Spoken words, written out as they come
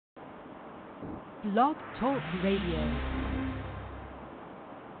Blog Talk Radio.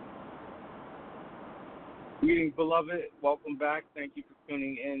 Greetings, beloved. Welcome back. Thank you for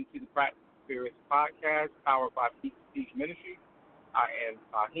tuning in to the Practice Spirits podcast, powered by Teach Ministries. I am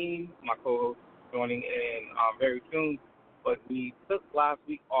Fahim, my co-host, joining in very soon. But we took last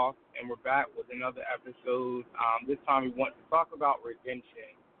week off, and we're back with another episode. This time we want to talk about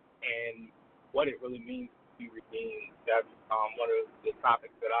redemption and what it really means to be redeemed. That's one of the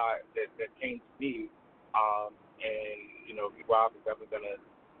topics that came to me. And, you know, Rob is definitely going to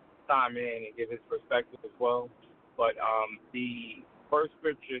chime in and give his perspective as well. But the first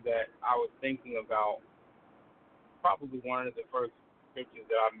scripture that I was thinking about, probably one of the first scriptures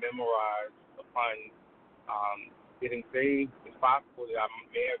that I memorized upon getting saved. It's possible that I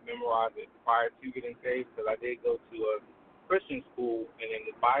may have memorized it prior to getting saved, because I did go to a Christian school, and in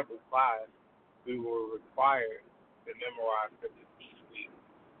the Bible class, we were required to memorize scriptures each week.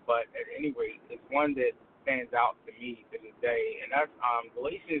 But at any rate, it's one that stands out to me to this day, and that's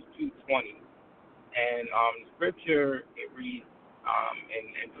Galatians 2:20. And the scripture, it reads,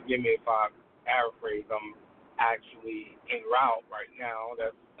 and forgive me if I paraphrase, I'm actually en route right now.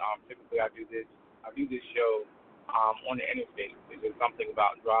 That's typically I do this show on the interstate. It's just something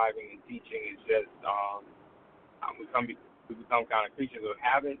about driving and teaching. It's just we become kind of creatures of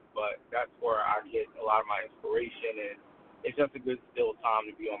habit, but that's where I get a lot of my inspiration, and it's just a good still time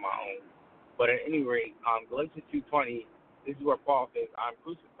to be on my own. But at any rate, Galatians 2:20, this is where Paul says, I'm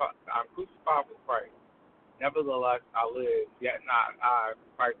crucified with Christ. Nevertheless, I live, yet not I,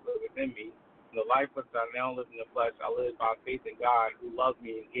 Christ lives within me. In the life which I now live in the flesh, I live by faith in God, who loved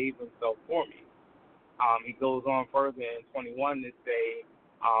me and gave himself for me. He goes on further in 21 to say,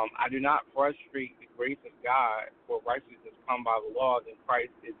 I do not frustrate the grace of God, for righteousness come by the law, then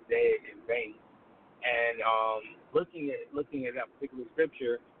Christ is dead in vain. And looking at that particular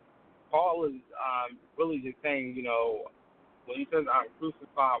scripture, Paul is really just saying, you know, when he says I'm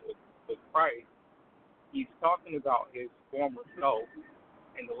crucified with Christ, he's talking about his former self,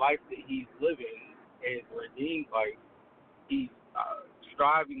 and the life that he's living is redeemed life. He's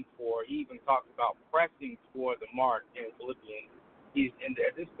striving for. He even talks about pressing toward the mark in Philippians.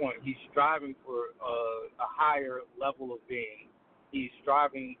 At this point, he's striving for a higher level of being. He's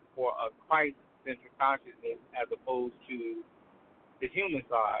striving for a Christ-centered consciousness as opposed to the human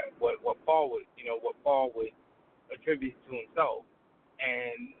side, what Paul would attribute to himself.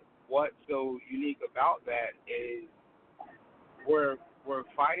 And what's so unique about that is we're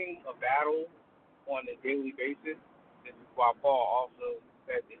fighting a battle on a daily basis. This is why Paul also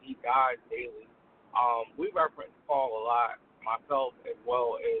said that he dies daily. We reference Paul a lot, myself as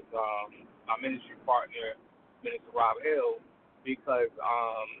well as my ministry partner, Minister Rob Hill, because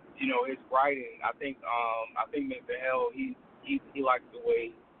his writing. I think Minister Hill he likes the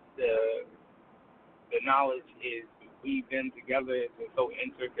way the knowledge is weaved in together. It's so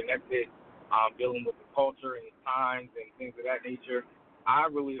interconnected, dealing with the culture and the times and things of that nature. I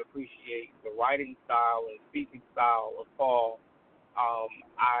really appreciate the writing style and speaking style of Paul.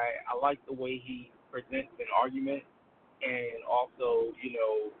 I like the way he presents an argument, and also,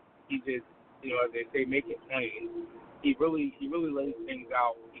 he just, as they say, make it plain. He really lays things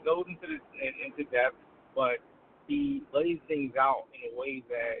out. He goes into depth, but he lays things out in a way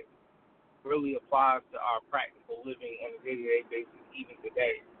that really applies to our practical living on a day-to-day basis, even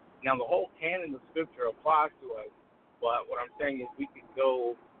today. Now, the whole canon of Scripture applies to us, but what I'm saying is we could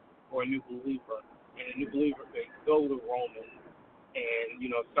go for a new believer, and a new believer could go to Romans and,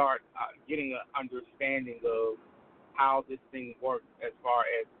 start getting an understanding of how this thing works as far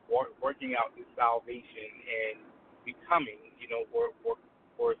as working out this salvation and becoming,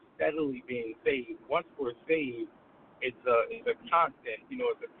 we're steadily being saved. Once we're saved, it's a constant,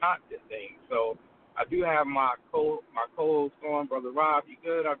 it's a constant thing. So I do have my co-host on, Brother Rob. You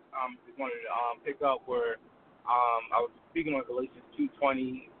good? I just wanted to pick up where I was speaking on Galatians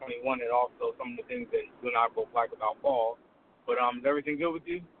 2:20, 21, and also some of the things that you and I both like about Paul. But is everything good with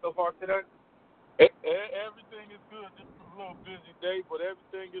you so far today? Everything is good. Just a little busy day, but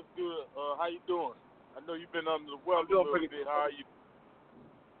everything is good. How you doing? I know you've been under the weather a little bit. How are you?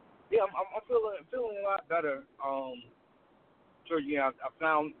 Yeah, I'm feeling a lot better. Sure, I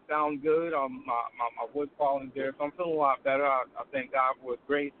sound good. My voice quality is there, so I'm feeling a lot better. I thank God for His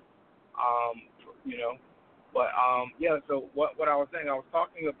grace. But yeah. So what I was saying, I was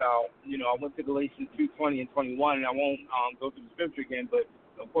talking about. I went to Galatians 2:20 and 21, and I won't go through the scripture again, but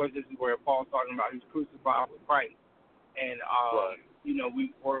of course this is where Paul's talking about he's crucified with Christ, and right.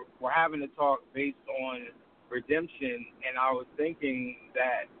 We're having a talk based on redemption, and I was thinking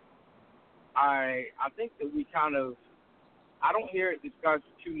that I think that we kind of, I don't hear it discussed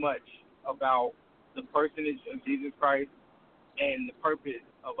too much about the personage of Jesus Christ and the purpose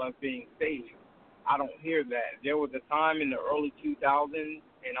of us being saved. I don't hear that. There was a time in the early 2000s,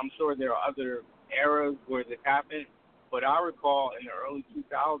 and I'm sure there are other eras where this happened, but I recall in the early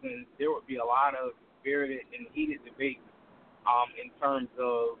 2000s there would be a lot of spirited and heated debates in terms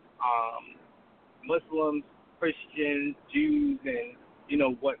of Muslims, Christians, Jews, and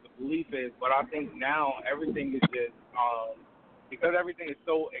what the belief is. But I think now everything is just because everything is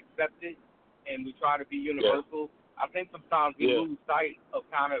so accepted, and we try to be universal. I think sometimes we lose sight of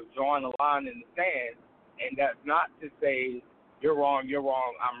kind of drawing a line in the sand, and that's not to say you're wrong,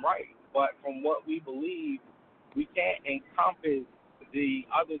 I'm right. But from what we believe, we can't encompass the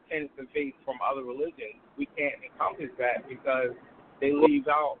other tenets of faith from other religions. We can't encompass that because they leave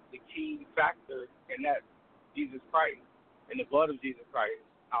out the key factor, and that's Jesus Christ and the blood of Jesus Christ.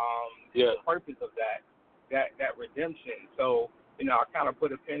 The purpose of that redemption. So, I kind of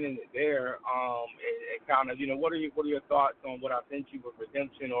put a pin in it there. And kind of, what are your thoughts on what I sent you with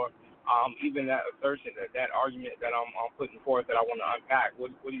redemption, or even that assertion, that argument that I'm putting forth that I want to unpack?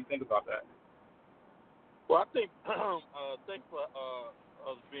 What do you think about that? Well, I think thanks for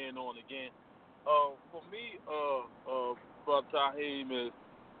us being on again. For me, Brother Tahim,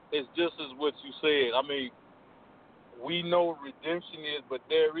 is just as what you said. I mean, we know redemption is, but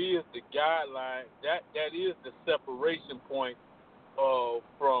there is the guideline. That is the separation point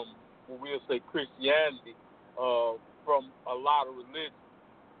from, we'll say, Christianity, from a lot of religions.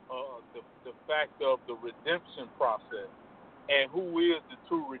 The fact of the redemption process and who is the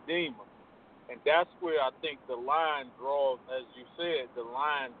true redeemer. And that's where I think the line draws, as you said, the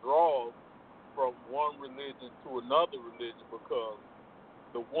line draws from one religion to another religion, because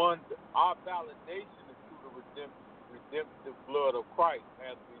our validation is through the redemptive blood of Christ,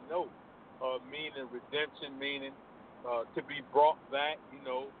 as we know, meaning redemption, meaning to be brought back,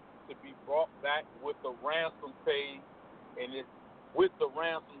 to be brought back with the ransom paid, and it's with the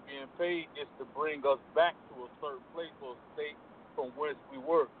ransom being paid is to bring us back to a certain place or state from whence we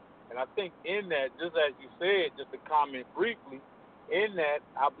were. And I think in that, just as you said, just to comment briefly, in that,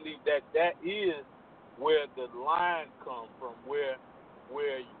 I believe that is where the line comes from, where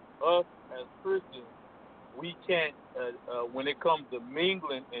us as Christians, we can't, when it comes to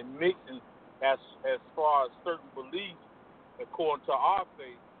mingling and mixing as far as certain beliefs, according to our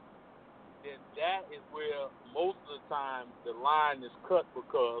faith, then that is where most of the time the line is cut,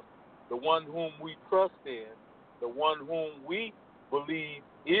 because the one whom we trust in, the one whom we believe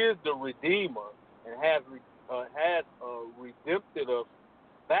is the Redeemer and has redempted us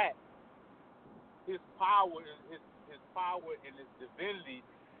back, his power and his divinity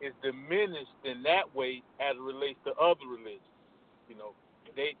is diminished in that way as it relates to other religions.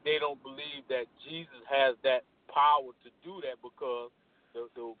 They don't believe that Jesus has that power to do that, because the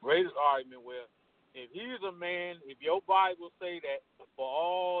greatest argument where if he's a man, if your Bible say that for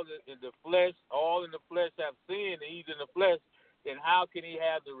all in the flesh have sinned and he's in the flesh, then how can he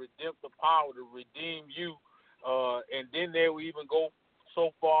have the redemptive power to redeem you? And then they will even go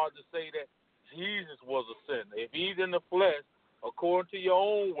so far to say that Jesus was a sinner. If he's in the flesh, according to your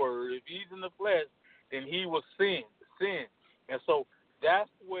own word, if he's in the flesh, then he was sin. And so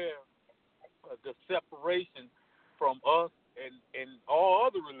that's where the separation from us and all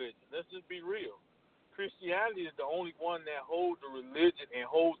other religions. Let's just be real. Christianity is the only one that holds the religion and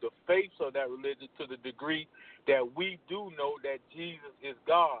holds the faith of that religion to the degree that we do know that Jesus is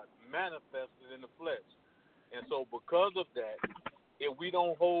God manifested in the flesh. And so because of that, if we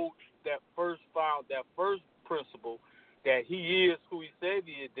don't hold that first principle that he is who he said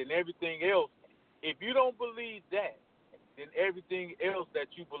he is, then everything else, if you don't believe that, then everything else that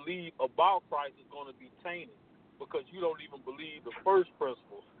you believe about Christ is going to be tainted, because you don't even believe the first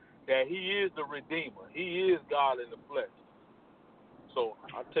principles, that he is the Redeemer. He is God in the flesh. So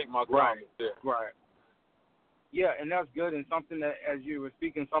I take my comment there. Right. Yeah, and that's good, and something that, as you were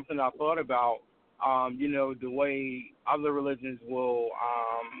speaking, something I thought about, the way other religions will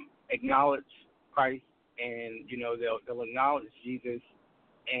acknowledge Christ, and, they'll acknowledge Jesus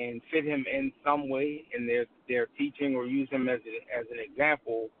and fit him in some way in their teaching, or use him as an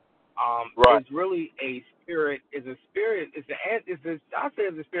example. It's really a spirit. It's a spirit. I say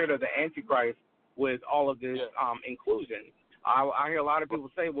it's the spirit of the Antichrist with all of this inclusion. I hear a lot of people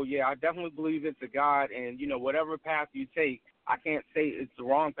say, well, yeah, I definitely believe it's a God, and whatever path you take, I can't say it's the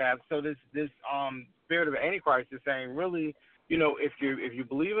wrong path. So this spirit of the Antichrist is saying, really, if you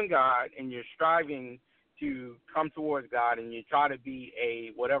believe in God and you're striving to come towards God and you try to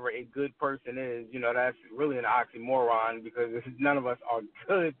be whatever a good person is, that's really an oxymoron, because none of us are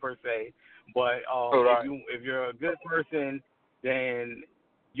good per se. But if you're a good person, then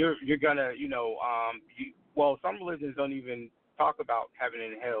you're gonna, well, some religions don't even talk about heaven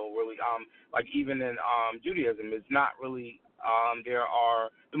and hell really. Like even in Judaism, it's not really. There are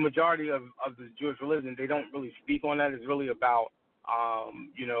the majority of the Jewish religion, they don't really speak on that. It's really about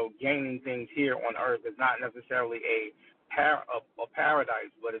gaining things here on earth. It's not necessarily a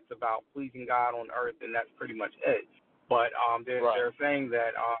paradise, but it's about pleasing God on earth, and that's pretty much it. But they're saying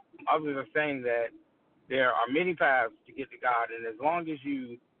that others are saying that there are many paths to get to God, and as long as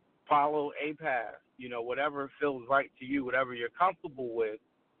you follow a path, whatever feels right to you, whatever you're comfortable with,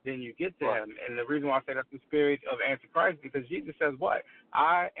 then you get to Him. And the reason why I say that's the spirit of Antichrist, because Jesus says what?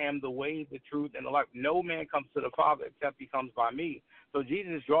 I am the way, the truth, and the life. No man comes to the Father except He comes by me. So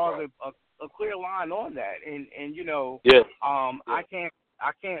Jesus draws a clear line on that. And I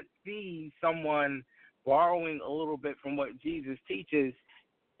can't see someone borrowing a little bit from what Jesus teaches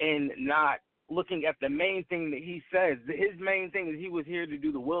and not looking at the main thing that He says. His main thing is He was here to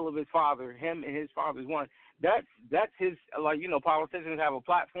do the will of His Father. Him and His Father is one. That's His, politicians have a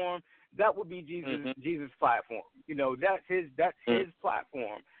platform. That would be Jesus' platform. That's his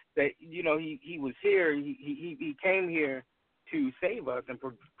platform. That He was here. He came here to save us and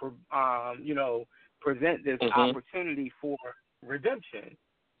present this opportunity for redemption.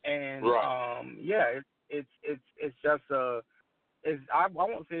 And it's just I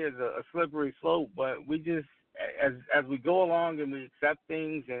won't say it's a slippery slope, but we just as we go along and we accept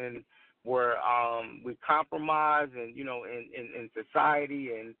things and we compromise and in society,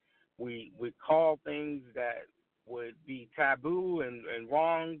 and we call things that would be taboo and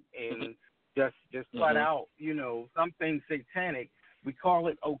wrong and just flat out something satanic. We call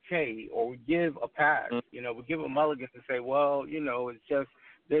it okay, or we give a pass. We give a mulligan to say, well, it's just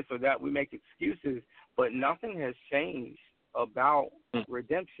this or that. We make excuses, but nothing has changed about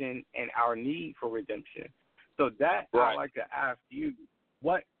redemption and our need for redemption. So that I'd like to ask you,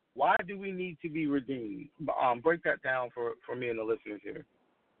 why do we need to be redeemed? Break that down for me and the listeners here.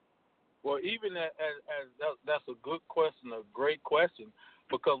 Well, even as that's a good question, a great question,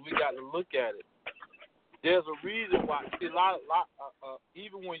 because we got to look at it. There's a reason why. See,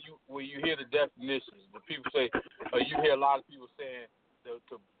 even when you hear the definitions, the people say, you hear a lot of people saying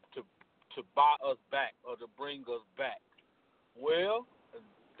to buy us back or to bring us back. Well,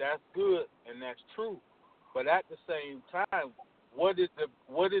 that's good and that's true, but at the same time, what is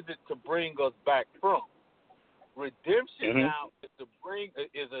it to bring us back from? Redemption now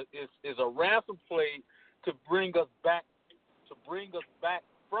is a ransom play to bring us back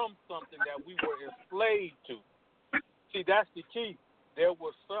from something that we were enslaved to. See, that's the key. There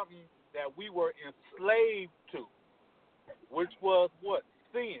was something that we were enslaved to, which was what?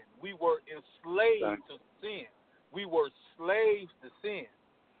 Sin. We were enslaved to sin. We were slaves to sin.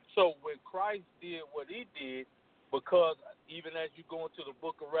 So when Christ did what He did, because even as you go into the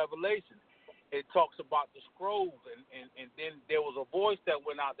book of Revelation, it talks about the scrolls, and then there was a voice that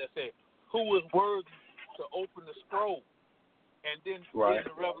went out that said, who is worthy to open the scroll? And then in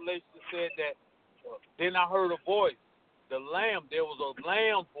the Revelation said that, then I heard a voice, the Lamb. There was a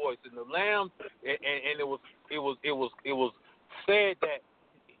Lamb voice, and the Lamb, and it was said that,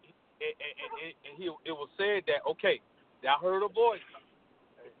 it was said that, okay, I heard a voice,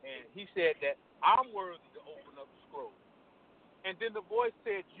 and he said that I'm worthy to open up the scroll. And then the voice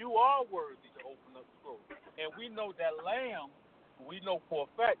said, you are worthy to open up the scroll. And we know that Lamb, we know for a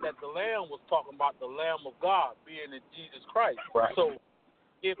fact that the Lamb was talking about the Lamb of God being in Jesus Christ. Right. So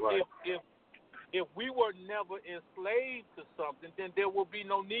if we were never enslaved to something, then there will be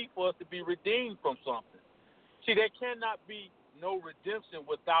no need for us to be redeemed from something. See, there cannot be no redemption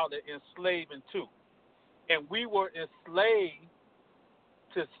without an enslaving to. And we were enslaved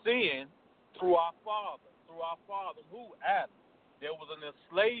to sin through our father, who? Adam. There was an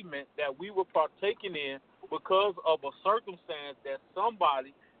enslavement that we were partaking in because of a circumstance that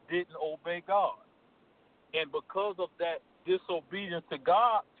somebody didn't obey God. And because of that disobedience to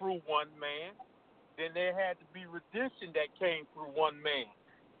God through one man, then there had to be redemption that came through one man,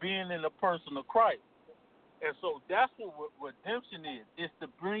 being in the person of Christ. And so that's what redemption is. It's to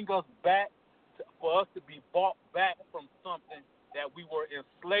bring us back, for us to be bought back from something that we were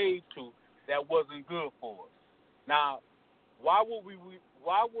enslaved to that wasn't good for us. Now, why would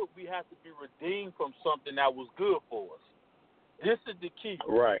we have to be redeemed from something that was good for us? This is the key.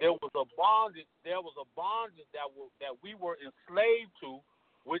 Right. There was a bondage that we were enslaved to,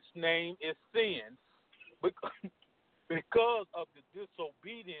 which name is sin, because of the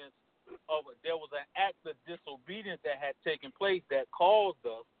disobedience there was an act of disobedience that had taken place that caused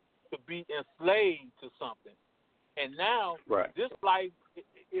us to be enslaved to something. And now, this life,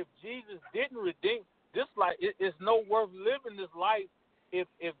 if Jesus didn't redeem this life, it's no worth living this life if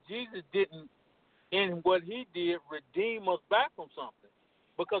Jesus didn't, in what he did, redeem us back from something.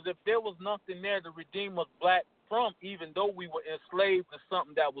 Because if there was nothing there to redeem us back from, even though we were enslaved to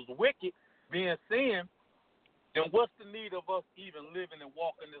something that was wicked, being sin, then what's the need of us even living and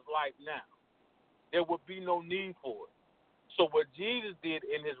walking this life now? There would be no need for it. So what Jesus did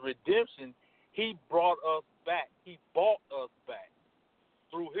in his redemption, he brought us back. He bought us back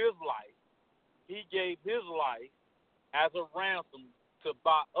through his life. He gave his life as a ransom to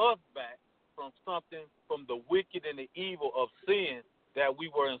buy us back from something, from the wicked and the evil of sin that we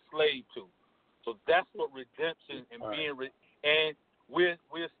were enslaved to. So that's what redemption and being and we're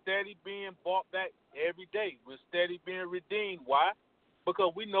steady being bought back every day. We're steady being redeemed. Why?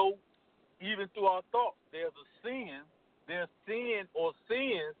 Because we know, even through our thoughts, there's sin or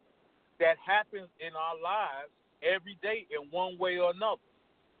sins that happens in our lives every day in one way or another.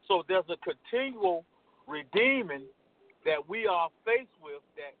 So there's a continual redeeming that we are faced with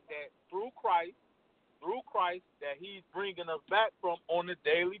that through Christ, that he's bringing us back from on a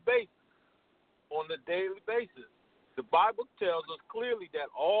daily basis. On a daily basis. The Bible tells us clearly that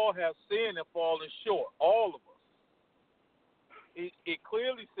all have sinned and fallen short, all of us. It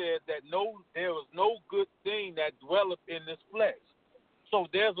clearly says that there is no good thing that dwelleth in this flesh. So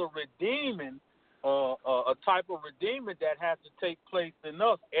there's a redeeming, a type of redeeming that has to take place in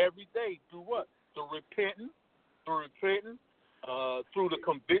us every day through what? Through repenting, through the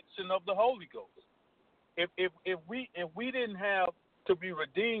conviction of the Holy Ghost. If we didn't have to be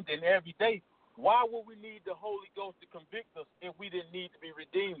redeemed in every day, why would we need the Holy Ghost to convict us if we didn't need to be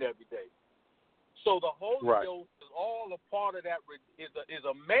redeemed every day? So the Holy Ghost is all a part of that, is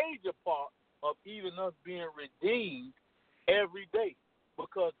a major part of even us being redeemed every day,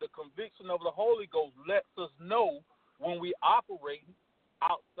 because the conviction of the Holy Ghost lets us know when we operate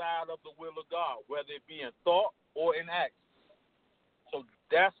outside of the will of God, whether it be in thought or in action. So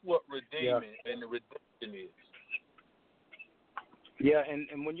that's what redeeming and the redemption is. Yeah,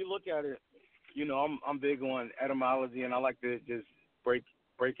 and when you look at it, you know, I'm big on etymology, and I like to just break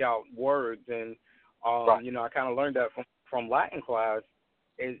out words, and you know, I kind of learned that from Latin class.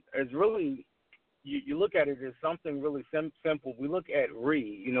 It's really, you look at it as something really simple. We look at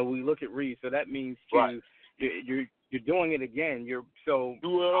so that means you're doing it again. You're so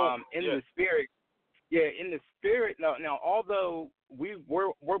in the spirit. Yeah, in the spirit. Now, although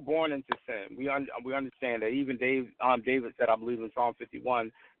we're born into sin, we understand that. Even David said, I believe in Psalm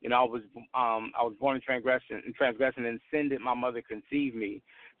 51. You know, I was born in transgression, and sin did my mother conceive me.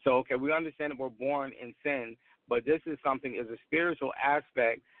 So, okay, we understand that we're born in sin, but this is something, is a spiritual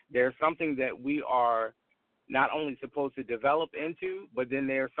aspect. There's something that we are not only supposed to develop into, but then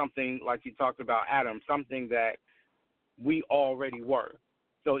there's something, like you talked about, Adam, something that we already were.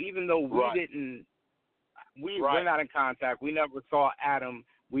 So even though we're not in contact, we never saw Adam,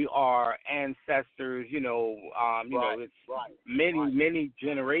 we are ancestors, you know, it's many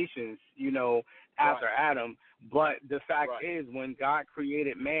generations, you know, after Adam. But the fact is, when God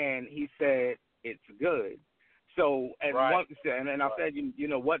created man, he said it's good. So, and I said, you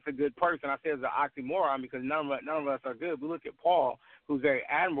know, what's a good person? I said it's an oxymoron, because none of us are good. We look at Paul, who's very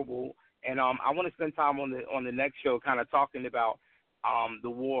admirable, and I want to spend time on the next show kind of talking about the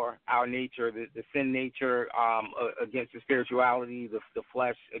war, our nature, the sin nature against the spirituality, the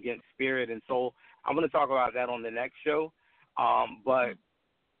flesh against spirit and soul. I'm going to talk about that on the next show. But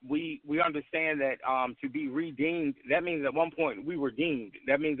we understand that to be redeemed, that means at one point we were deemed.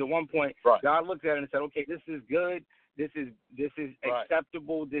 That means at one point God looked at it and said, okay, this is good, this is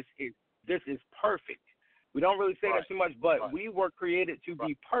acceptable, this is perfect. We don't really say that too much, but we were created to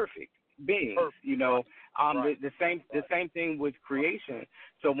be perfect beings, you know. The same thing with creation.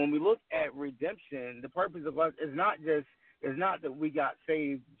 So when we look at redemption, the purpose of us is not that we got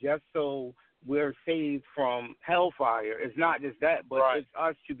saved just so we're saved from hellfire. It's not just that, but it's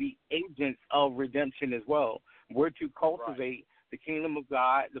us to be agents of redemption as well. We're to cultivate the kingdom of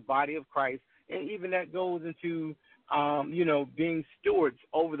God, the body of Christ, and even that goes into you know, being stewards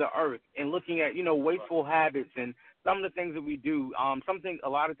over the earth and looking at, you know, wasteful habits and some of the things that we do, a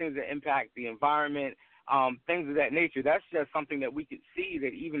lot of things that impact the environment, things of that nature. That's just something that we could see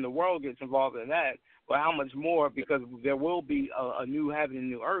that even the world gets involved in that. But how much more, because there will be a new heaven and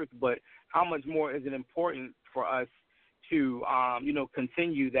new earth, but how much more is it important for us to, you know,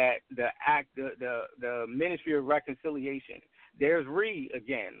 continue the ministry of reconciliation? There's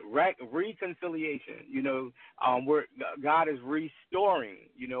reconciliation, you know, where God is restoring,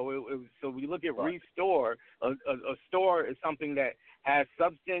 you know. So we look at restore. A store is something that has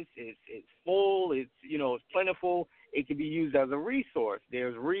substance. It's full. It's, you know, it's plentiful. It can be used as a resource.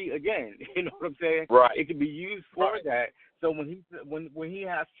 There's again, you know what I'm saying? It can be used for that. So when he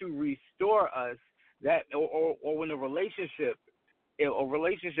has to restore us, that or when a relationship,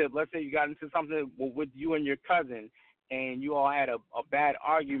 let's say you got into something with you and your cousin, and you all had a bad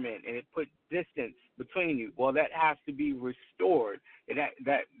argument, and it put distance between you. Well, that has to be restored. And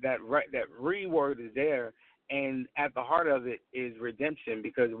that word is there, and at the heart of it is redemption,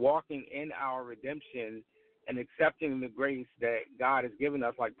 because walking in our redemption and accepting the grace that God has given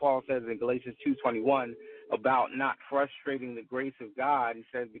us, like Paul says in Galatians 2:21, about not frustrating the grace of God. He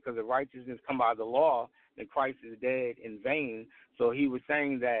says, because the righteousness come by the law, then Christ is dead in vain. So he was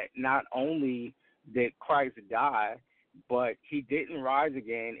saying that not only did Christ die, but he didn't rise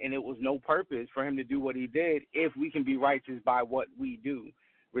again, and it was no purpose for him to do what he did if we can be righteous by what we do.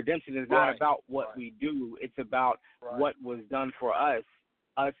 Redemption is not about what we do. It's about what was done for us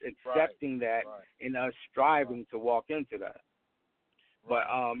accepting that, and us striving to walk into that. But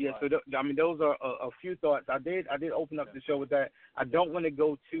so those are a few thoughts. I did open up the show with that. I don't want to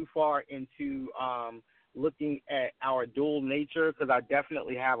go too far into looking at our dual nature, because I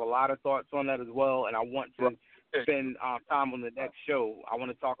definitely have a lot of thoughts on that as well, and I want to spend time on the next show. I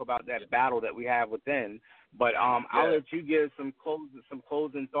want to talk about that battle that we have within. But I'll let you give some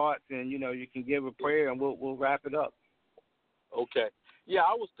closing thoughts, and you can give a prayer, and we'll wrap it up. Okay. Yeah,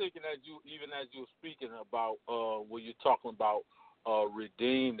 I was thinking as you were speaking about when you're talking about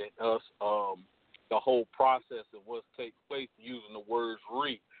redeeming us, the whole process of what takes place using the words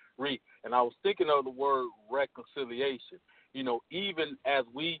and I was thinking of the word reconciliation. Even as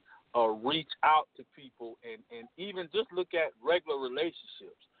we reach out to people and even just look at regular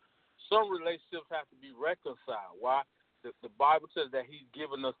relationships, some relationships have to be reconciled. Why? The Bible says that he's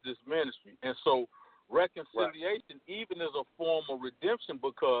given us this ministry. And so reconciliation even is a form of redemption,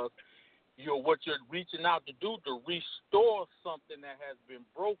 because what you're reaching out to do to restore something that has been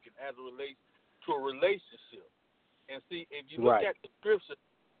broken as it relates to a relationship. And see, if you look at the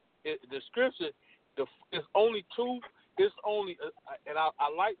scripture, it's only two. It's only, and I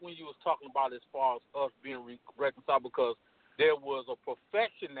like when you was talking about as far as us being reconciled, because there was a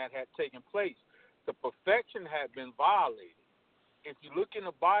perfection that had taken place. The perfection had been violated. If you look in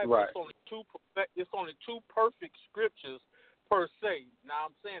the Bible, it's only two perfect scriptures per se. Now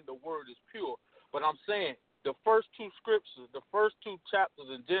I'm saying the word is pure, but I'm saying the first two scriptures, the first two chapters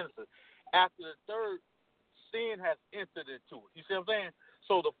in Genesis, after the third, sin has entered into it. You see what I'm saying?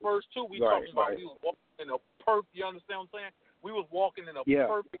 So the first two we talking about, we was walking in a perfect. You understand what I'm saying? We was walking in a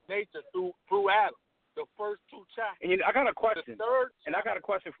perfect nature through Adam. The first two chapters. And I got a question. The third chapter, and I got a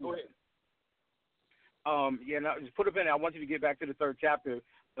question for you. Now just put a pin. I want you to get back to the third chapter,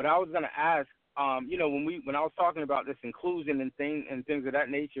 but I was going to ask, when I was talking about this inclusion and things of that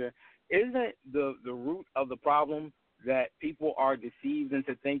nature, isn't the root of the problem that people are deceived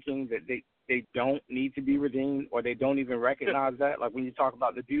into thinking that they don't need to be redeemed, or they don't even recognize that? Like when you talk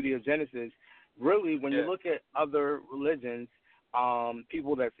about the beauty of Genesis, really when you look at other religions,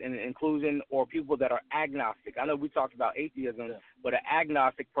 people that's in inclusion, or people that are agnostic. I know we talked about atheism, but an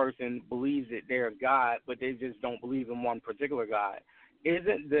agnostic person believes that they're a God, but they just don't believe in one particular God.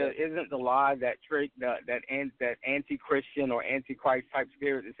 Isn't the lie that anti-Christian or anti-Christ type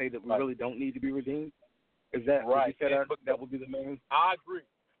spirit to say that we really don't need to be redeemed? Is that what you said? That would be the main. I agree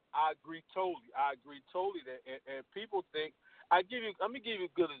totally. That and people think. Let me give you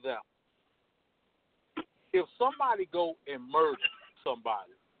a good example. If somebody go and murder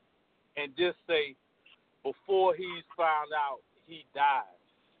somebody, and just say before he's found out he died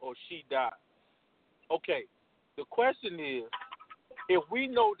or she died, okay. The question is, if we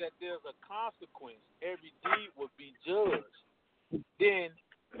know that there's a consequence, every deed would be judged, then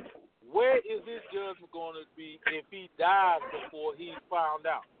where is his judgment going to be if he dies before he's found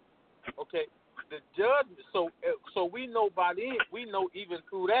out? Okay, the judgment. So we know by then, we know even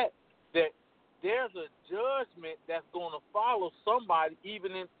through that there's a judgment that's going to follow somebody,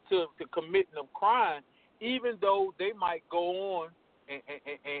 even into the committing of crime, even though they might go on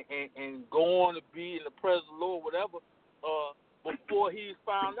and go on to be in the presence of the Lord, whatever, before he's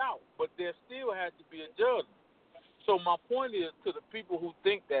found out. But there still has to be a judgment. So my point is, to the people who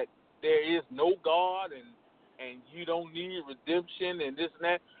think that there is no God and you don't need redemption and this and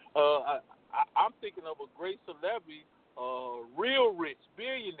that, I'm thinking of a great celebrity, real rich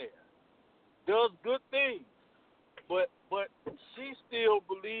billionaire, does good things, but she still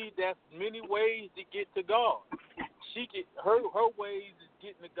believes there's many ways to get to God. Her ways is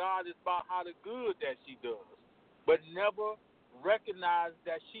getting to God is about how the good that she does, but never recognize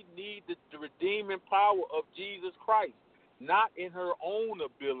that she needs the redeeming power of Jesus Christ, not in her own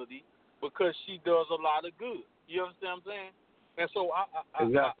ability, because she does a lot of good. You understand what I'm saying? And so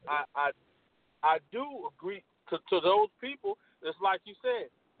I do agree to those people, it's like you said,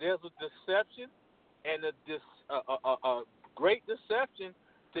 there's a deception and a great deception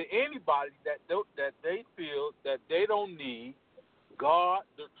to anybody that they feel that they don't need God,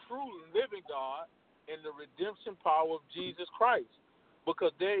 the true and living God, and the redemption power of Jesus Christ.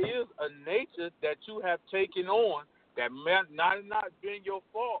 Because there is a nature that you have taken on that may not been your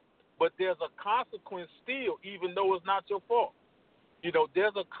fault, but there's a consequence still, even though it's not your fault. You know,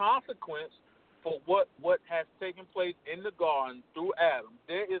 there's a consequence for what has taken place in the garden through Adam.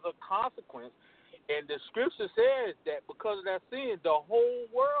 There is a consequence, and the scripture says that because of that sin, the whole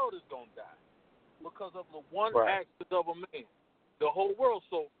world is going to die because of the one act of a man. The whole world.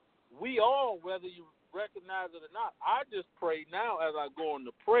 So we all, whether you recognize it or not, I just pray now as I go into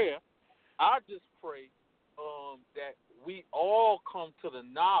prayer, I just pray that we all come to the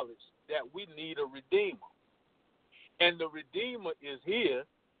knowledge that we need a Redeemer. And the Redeemer is here.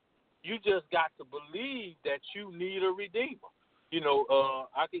 You just got to believe that you need a Redeemer. You know,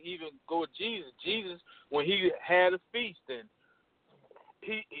 I could even go with Jesus. Jesus, when he had a feast, and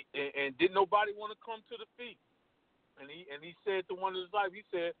didn't nobody want to come to the feast. And he said to one of his disciples, he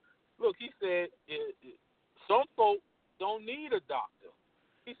said, look, he said, some folk don't need a doctor.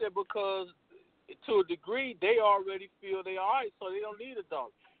 He said, because to a degree, they already feel they all right, so they don't need a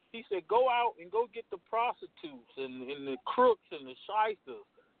doctor. He said, go out and go get the prostitutes and the crooks and the shysters.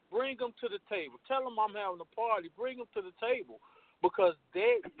 Bring them to the table. Tell them I'm having a party. Bring them to the table. Because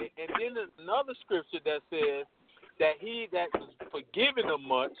and then there's another scripture that says that he that is forgiven of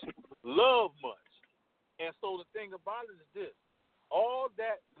much, love much. And so the thing about it is this. All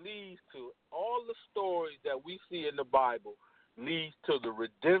that leads to, all the stories that we see in the Bible leads to the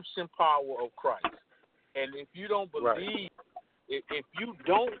redemption power of Christ. And if you don't believe, if you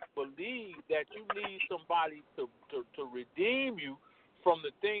don't believe that you need somebody to redeem you from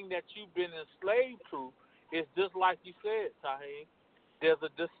the thing that you've been enslaved to, it's just like you said, Tahim. There's a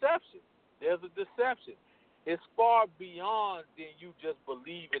deception. It's far beyond than you just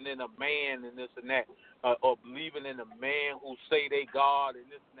believing in a man and this and that, or believing in a man who say they God and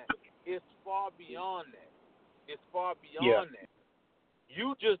this and that. It's far beyond that. That.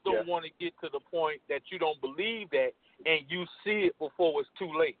 You just don't want to get to the point that you don't believe that and you see it before it's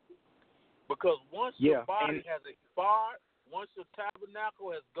too late. Because once your body has expired, once your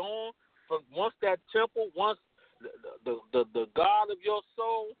tabernacle has gone, once that temple, once the God of your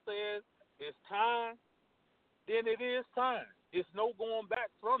soul says it's time, then it is time. It's no going back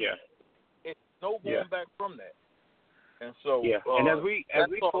from that. It's no going back from that. And so, and as we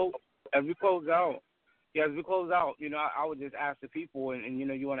close out, you know, I would just ask the people, and you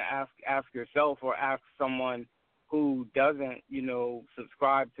know, you want to ask yourself or ask someone who doesn't, you know,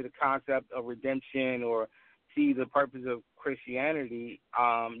 subscribe to the concept of redemption or see the purpose of Christianity.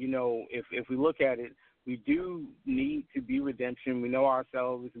 You know, if we look at it, we do need to be redemption. We know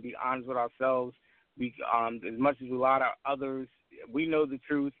ourselves. We can be honest with ourselves. We, as much as we lie to others, we know the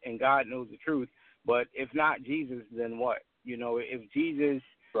truth, and God knows the truth. But if not Jesus, then what? You know, if Jesus,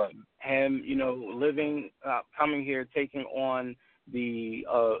 him, you know, living, coming here, taking on the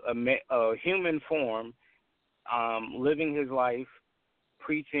a human form, living his life,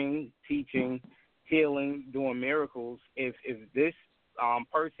 preaching, teaching, healing, doing miracles. If this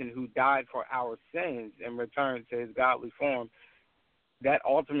person who died for our sins and returned to his godly form, that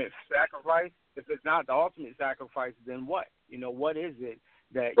ultimate sacrifice, if it's not the ultimate sacrifice, then what? You know, what is it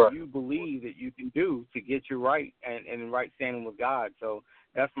that you believe that you can do to get you right and in right standing with God? So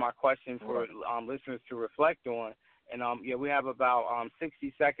that's my question for listeners to reflect on. And, we have about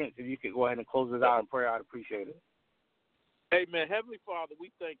 60 seconds. If you could go ahead and close this out in prayer, I'd appreciate it. Amen. Heavenly Father,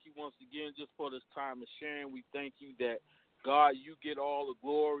 we thank you once again just for this time of sharing. We thank you that, God, you get all the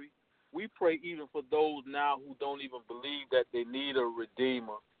glory. We pray even for those now who don't even believe that they need a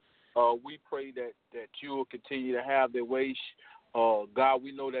Redeemer. We pray that you will continue to have their way. God,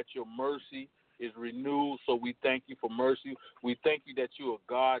 we know that your mercy is renewed, so we thank you for mercy. We thank you that you are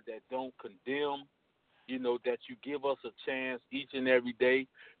God that don't condemn, you know, that you give us a chance each and every day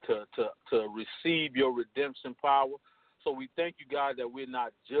to receive your redemption power. So we thank you, God, that we're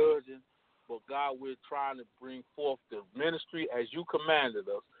not judging, but, God, we're trying to bring forth the ministry as you commanded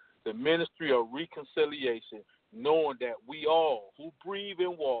us, the ministry of reconciliation, knowing that we all who breathe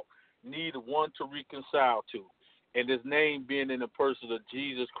and walk need one to reconcile to, and his name being in the person of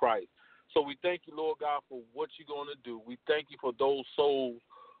Jesus Christ. So we thank you, Lord God, for what you're going to do. We thank you for those souls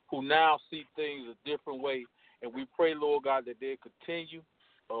who now see things a different way, and we pray, Lord God, that they continue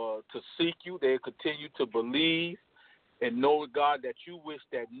to seek you, they continue to believe, and know, God, that you wish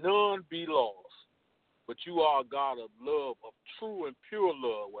that none be lost, but you are a God of love, of true and pure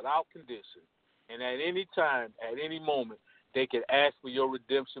love without condition. And at any time, at any moment, they can ask for your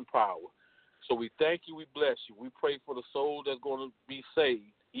redemption power. So we thank you, we bless you. We pray for the soul that's going to be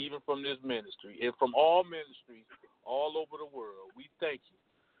saved, even from this ministry, and from all ministries all over the world. We thank you,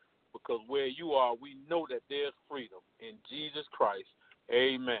 because where you are, we know that there's freedom. In Jesus Christ,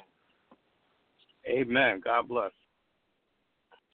 amen. Amen. God bless.